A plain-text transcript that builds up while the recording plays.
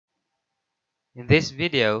In this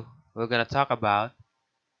video, we're going to talk about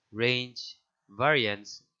range,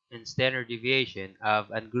 variance, and standard deviation of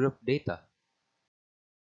ungrouped data.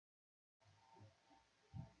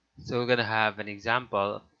 So we're going to have an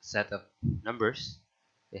example set of numbers.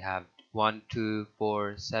 We have 1, 2,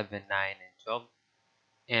 4, 7, 9, and 12.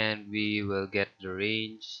 And we will get the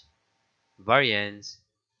range, variance,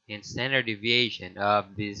 and standard deviation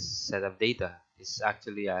of this set of data. This is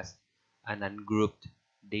actually as an ungrouped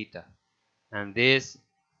data. And these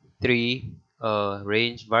three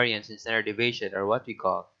range, variance, and standard deviation are what we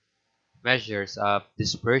call measures of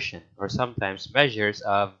dispersion or sometimes measures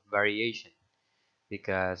of variation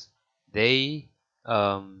because they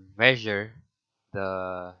measure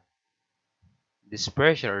the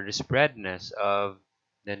dispersion or the spreadness of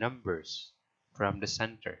the numbers from the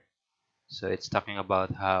center. So it's talking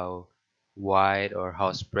about how wide or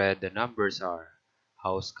how spread the numbers are,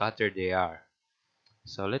 how scattered they are.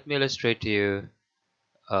 So let me illustrate to you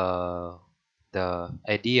uh, the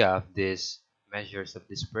idea of these measures of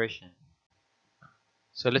dispersion.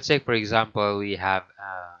 So let's say, for example, we have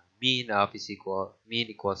mean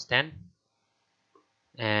equals 10,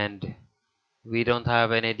 and we don't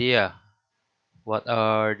have an idea what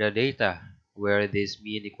are the data where this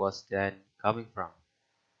mean equals 10 coming from.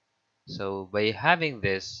 So by having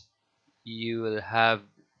this, you will have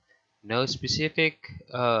no specific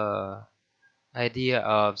idea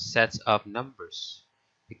of sets of numbers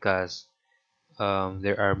because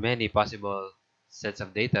there are many possible sets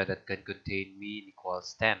of data that can contain mean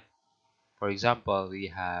equals 10. For example, we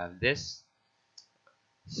have this.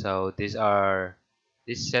 So this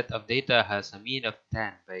set of data has a mean of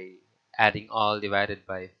 10 by adding all divided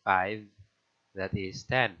by 5, that is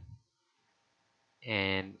 10.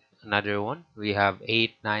 And another one, we have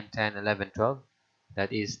 8, 9, 10, 11, 12.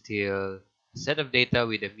 That is still a set of data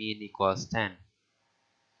with a mean equals 10.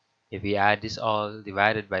 If we add this all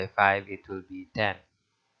divided by 5, it will be 10.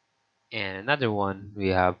 And another one, we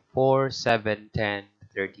have 4, 7, 10,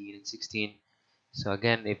 13, and 16. So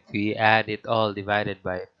again, if we add it all divided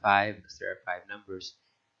by 5, because there are 5 numbers,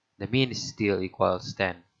 the mean is still equals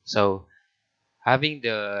 10. So having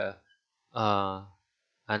the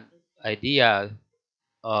an idea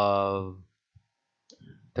of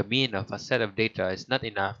the mean of a set of data is not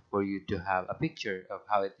enough for you to have a picture of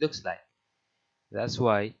how it looks like. That's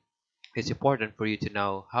why it's important for you to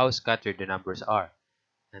know how scattered the numbers are,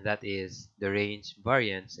 and that is the range,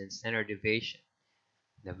 variance, and standard deviation,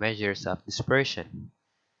 the measures of dispersion.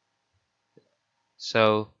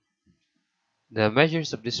 So the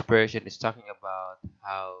measures of dispersion is talking about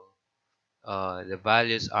how the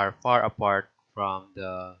values are far apart from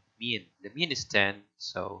the mean. The mean is 10,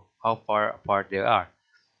 so how far apart they are.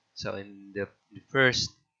 So in the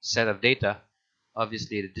first set of data,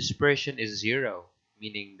 obviously the dispersion is 0,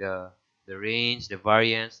 meaning the range, the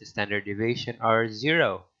variance, the standard deviation are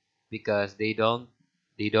 0 because they don't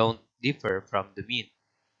differ from the mean.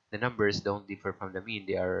 The numbers don't differ from the mean.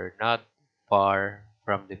 They are not far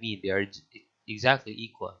from the mean. They are exactly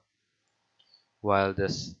equal. While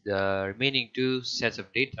the remaining two sets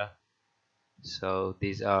of data, so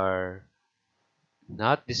these are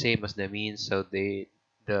not the same as the mean, so the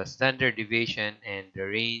standard deviation and the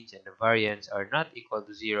range and the variance are not equal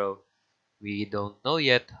to 0. We don't know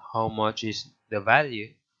yet how much is the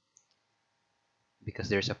value because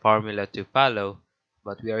there's a formula to follow,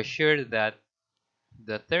 but we are sure that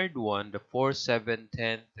the third one, the 4, 7,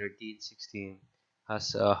 10, 13, 16,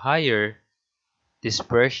 has a higher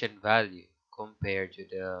dispersion value compared to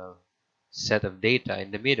the set of data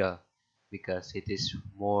in the middle because it is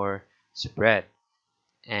more spread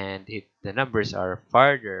and the numbers are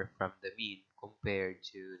farther from the mean compared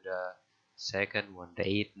to the second one, the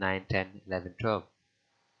 8, 9, 10, 11, 12.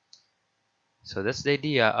 So that's the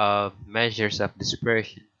idea of measures of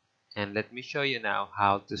dispersion. And let me show you now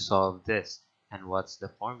how to solve this and what's the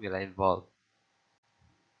formula involved.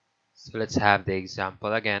 So let's have the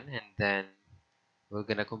example again, and then we're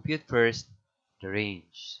gonna compute first the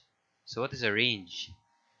range. So what is a range?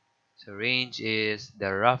 So range is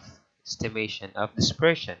the rough estimation of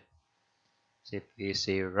dispersion. So if we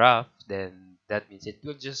say rough, then that means it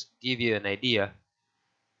will just give you an idea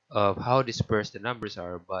of how dispersed the numbers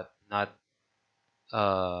are, but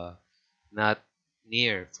uh, not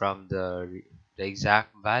near from the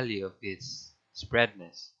exact value of its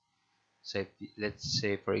spreadness. So let's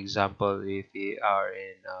say, for example, if we are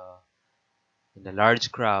in a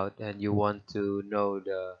large crowd and you want to know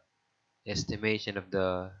the estimation of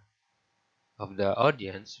the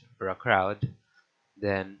audience or a crowd,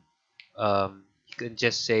 then you can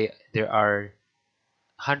just say there are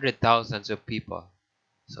hundred thousands of people.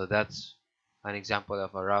 So that's an example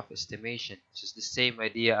of a rough estimation. It's just the same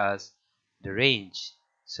idea as the range.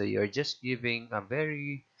 So you're just giving a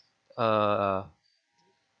very uh,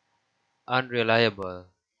 unreliable,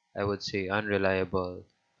 I would say unreliable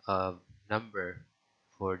uh, number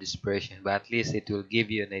for dispersion, but at least it will give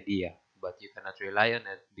you an idea. But you cannot rely on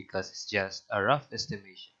it because it's just a rough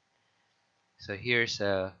estimation. So here's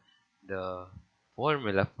the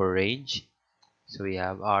formula for range. So we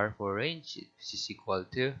have R for range, which is equal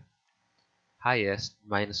to highest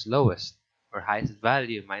minus lowest, or highest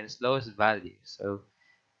value minus lowest value. So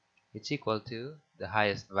it's equal to the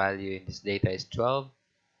highest value in this data is 12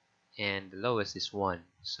 and the lowest is 1.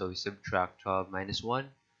 So we subtract 12 minus 1,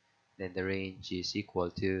 then the range is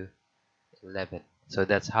equal to 11. So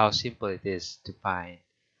that's how simple it is to find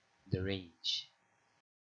the range.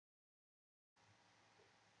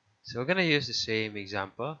 So we're gonna use the same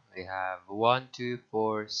example. We have 1, 2,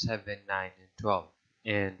 4, 7, 9, and 12.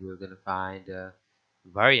 And we're gonna find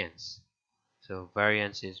variance. So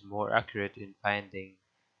variance is more accurate in finding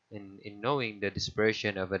in knowing the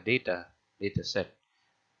dispersion of a data set.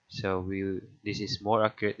 So this is more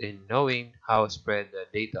accurate in knowing how spread the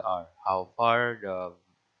data are, how far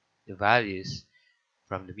the values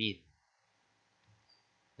from the mean.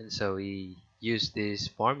 And so we use this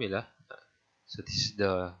formula. So this is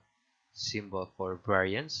the symbol for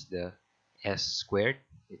variance, the S squared.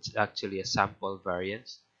 It's actually a sample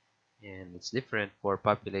variance, and it's different for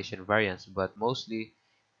population variance, but mostly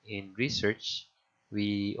in research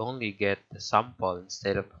we only get the sample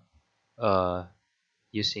instead of uh,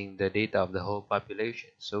 using the data of the whole population.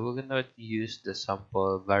 So we're gonna use the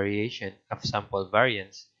sample variation of sample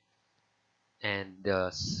variance and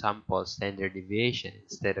the sample standard deviation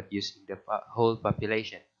instead of using the whole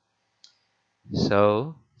population.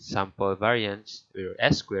 So sample variance, or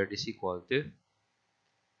S squared, is equal to,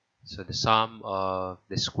 so the sum of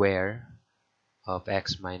the square of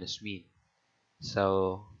x minus mean.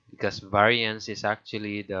 So because variance is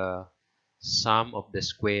actually the sum of the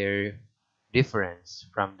square difference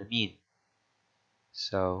from the mean.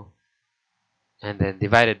 So, and then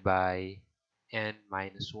divided by n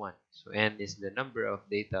minus 1. So n is the number of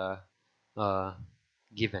data uh,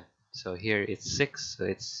 given. So here it's 6, so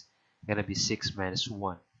it's gonna be 6 minus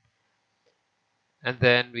 1. And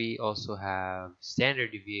then we also have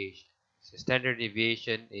standard deviation. So standard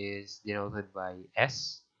deviation is denoted by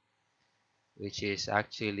S, which is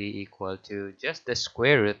actually equal to just the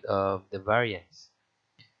square root of the variance.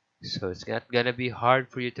 So it's not gonna be hard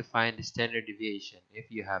for you to find the standard deviation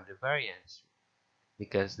if you have the variance,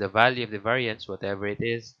 because the value of the variance, whatever it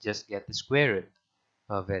is, just get the square root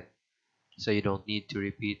of it. So you don't need to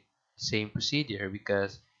repeat the same procedure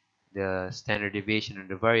because the standard deviation and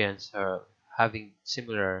the variance are having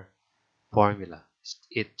similar formula.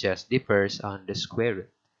 It just differs on the square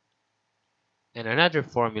root. And another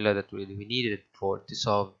formula that we needed for to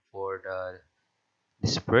solve for the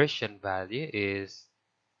dispersion value is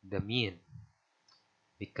the mean,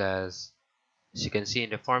 because as you can see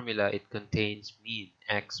in the formula, it contains mean,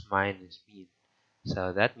 x minus mean.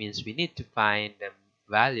 So that means we need to find the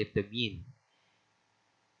value of the mean.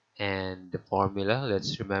 And the formula,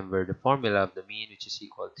 let's remember the formula of the mean, which is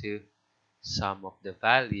equal to sum of the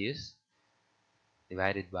values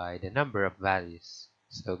divided by the number of values.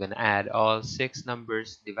 So we're going to add all 6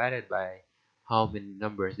 numbers divided by how many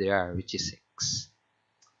numbers there are, which is 6.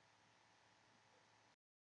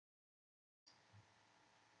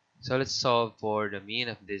 So let's solve for the mean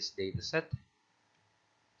of this data set,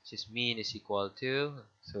 which is mean is equal to,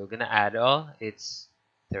 so we're going to add all, it's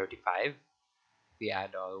 35. We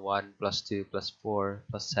add all 1 plus 2 plus 4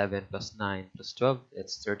 plus 7 plus 9 plus 12,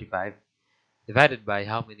 it's 35, divided by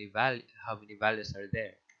how many values are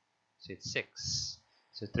there. So it's 6.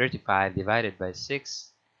 So 35 divided by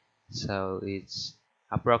 6, so it's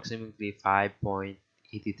approximately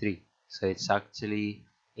 5.83. So it's actually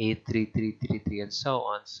 83333 and so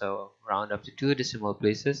on. So round up to 2 decimal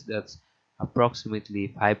places, that's approximately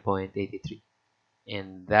 5.83.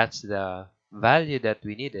 And that's the value that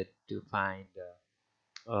we needed to find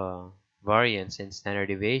variance and standard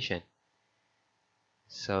deviation.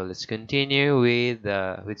 So let's continue with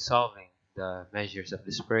solving the measures of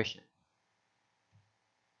dispersion.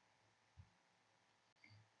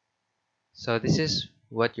 So this is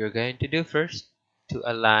what you're going to do first to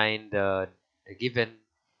align the given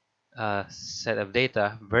set of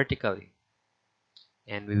data vertically,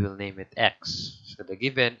 and we will name it x. So the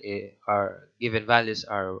given values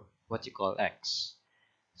are what you call x.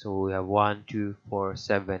 So we have 1, 2, 4,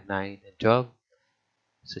 7, 9, and 12.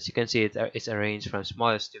 So as you can see, it's arranged from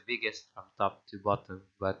smallest to biggest, from top to bottom,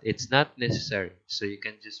 but it's not necessary. So you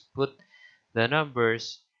can just put the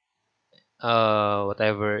numbers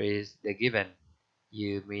whatever is the given.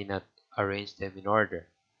 You may not arrange them in order.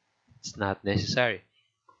 It's not necessary.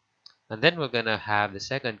 And then we're gonna have the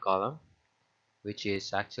second column, which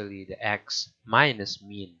is actually the x minus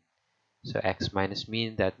mean. So x minus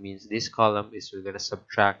mean, that means this column is we're gonna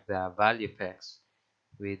subtract the value of x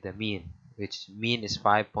with the mean, which mean is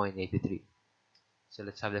 5.83. So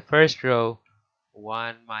let's have the first row,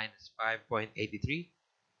 1 minus 5.83.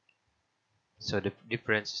 So the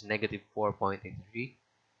difference is negative 4.83.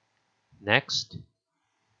 Next,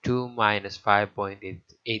 2 minus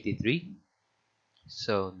 5.83.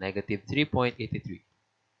 So negative 3.83.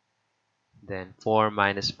 Then 4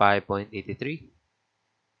 minus 5.83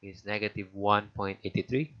 is negative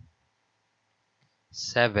 1.83.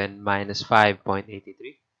 7 minus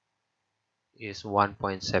 5.83 is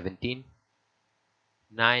 1.17.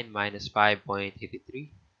 9 minus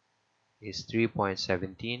 5.83 is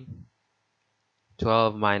 3.17.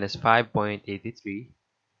 12 minus 5.83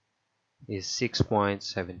 is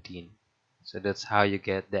 6.17. So that's how you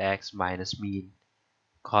get the x minus mean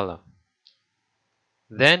column.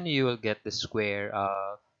 Then you will get the square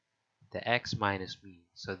of the x minus mean.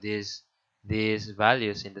 So these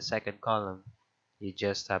values in the second column, you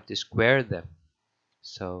just have to square them.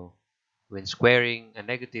 So when squaring a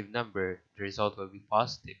negative number, the result will be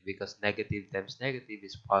positive because negative times negative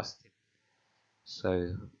is positive.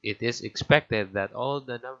 So it is expected that all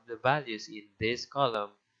the values in this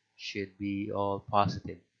column should be all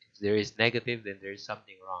positive. If there is negative, then there is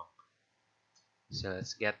something wrong. So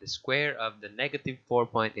let's get the square of the negative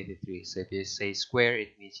 4.83. So if you say square,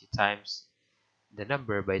 it means you times the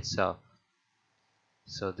number by itself.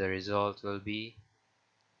 So the result will be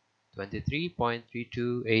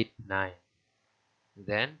 23.3289.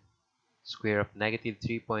 Then square of negative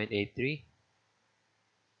 3.83,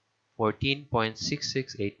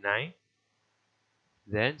 14.6689.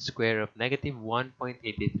 Then square of negative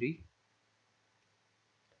 1.83,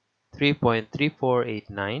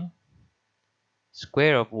 3.3489.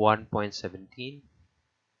 Square of 1.17,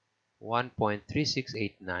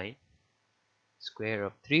 1.3689. Square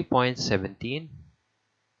of 3.17,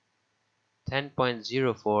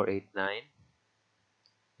 10.0489.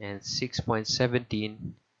 And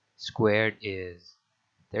 6.17 squared is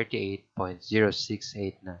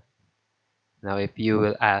 38.0689. Now if you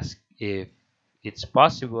will ask if it's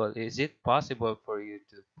possible, is it possible for you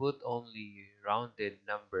to put only rounded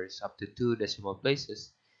numbers up to 2 decimal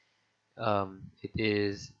places?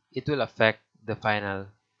 It will affect the final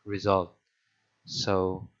result.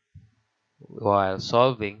 So while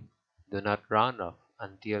solving, do not round off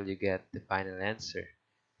until you get the final answer.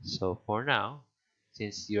 So for now,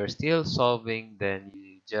 since you're still solving, then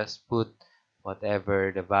you just put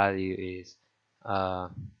whatever the value is uh,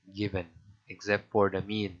 given, except for the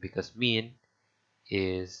mean, because mean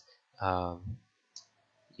is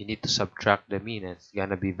you need to subtract the mean. And it's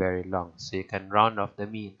gonna be very long, so you can round off the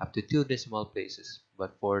mean up to 2 decimal places.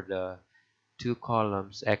 But for the two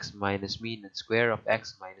columns, x minus mean and square of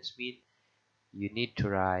x minus mean, you need to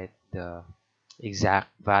write the exact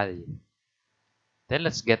value. Then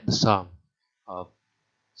let's get the sum of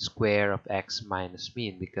square of x minus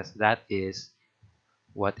mean, because that is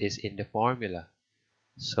what is in the formula.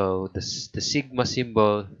 So the sigma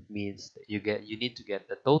symbol means that you need to get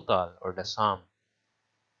the total or the sum.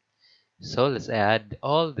 So let's add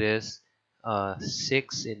all this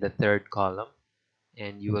 6 in the third column,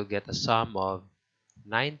 and you will get a sum of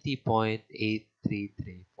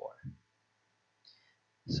 90.8334.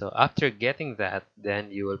 So after getting that,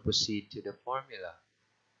 then you will proceed to the formula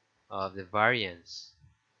of the variance.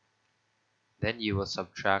 Then you will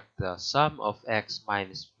subtract the sum of x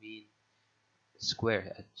minus mean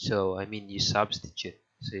square. So I mean you substitute.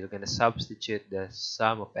 So you're gonna substitute the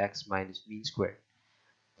sum of x minus mean squared.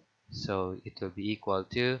 So it will be equal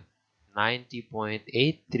to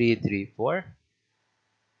 90.8334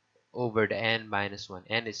 over the n minus 1.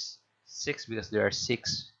 N is 6 because there are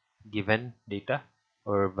 6 given data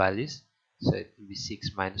or values. So it will be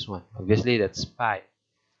 6 minus 1. Obviously that's 5.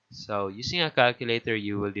 So using a calculator,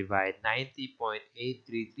 you will divide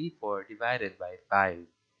 90.8334 divided by 5.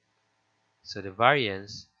 So the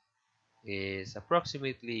variance is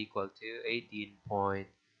approximately equal to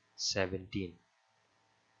 18.17.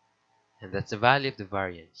 And that's the value of the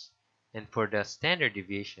variance. And for the standard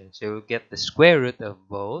deviation, so we'll get the square root of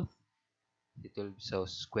both. So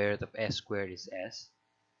square root of s squared is s,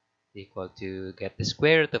 equal to get the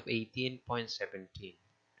square root of 18.17.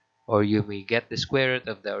 Or you may get the square root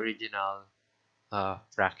of the original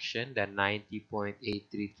fraction, the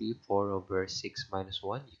 90.8334 over 6 minus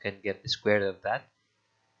 1. You can get the square root of that.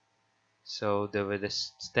 So the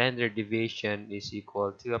standard deviation is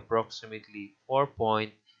equal to approximately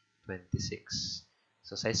 4.26.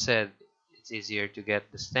 So as I said, it's easier to get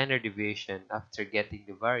the standard deviation after getting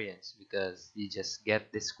the variance because you just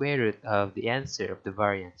get the square root of the answer of the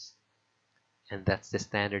variance. And that's the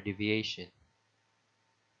standard deviation.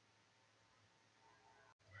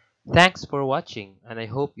 Thanks for watching, and I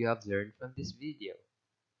hope you have learned from this video.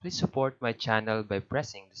 Please support my channel by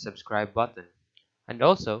pressing the subscribe button. And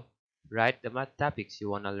also, write the math topics you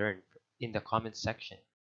want to learn in the comment section.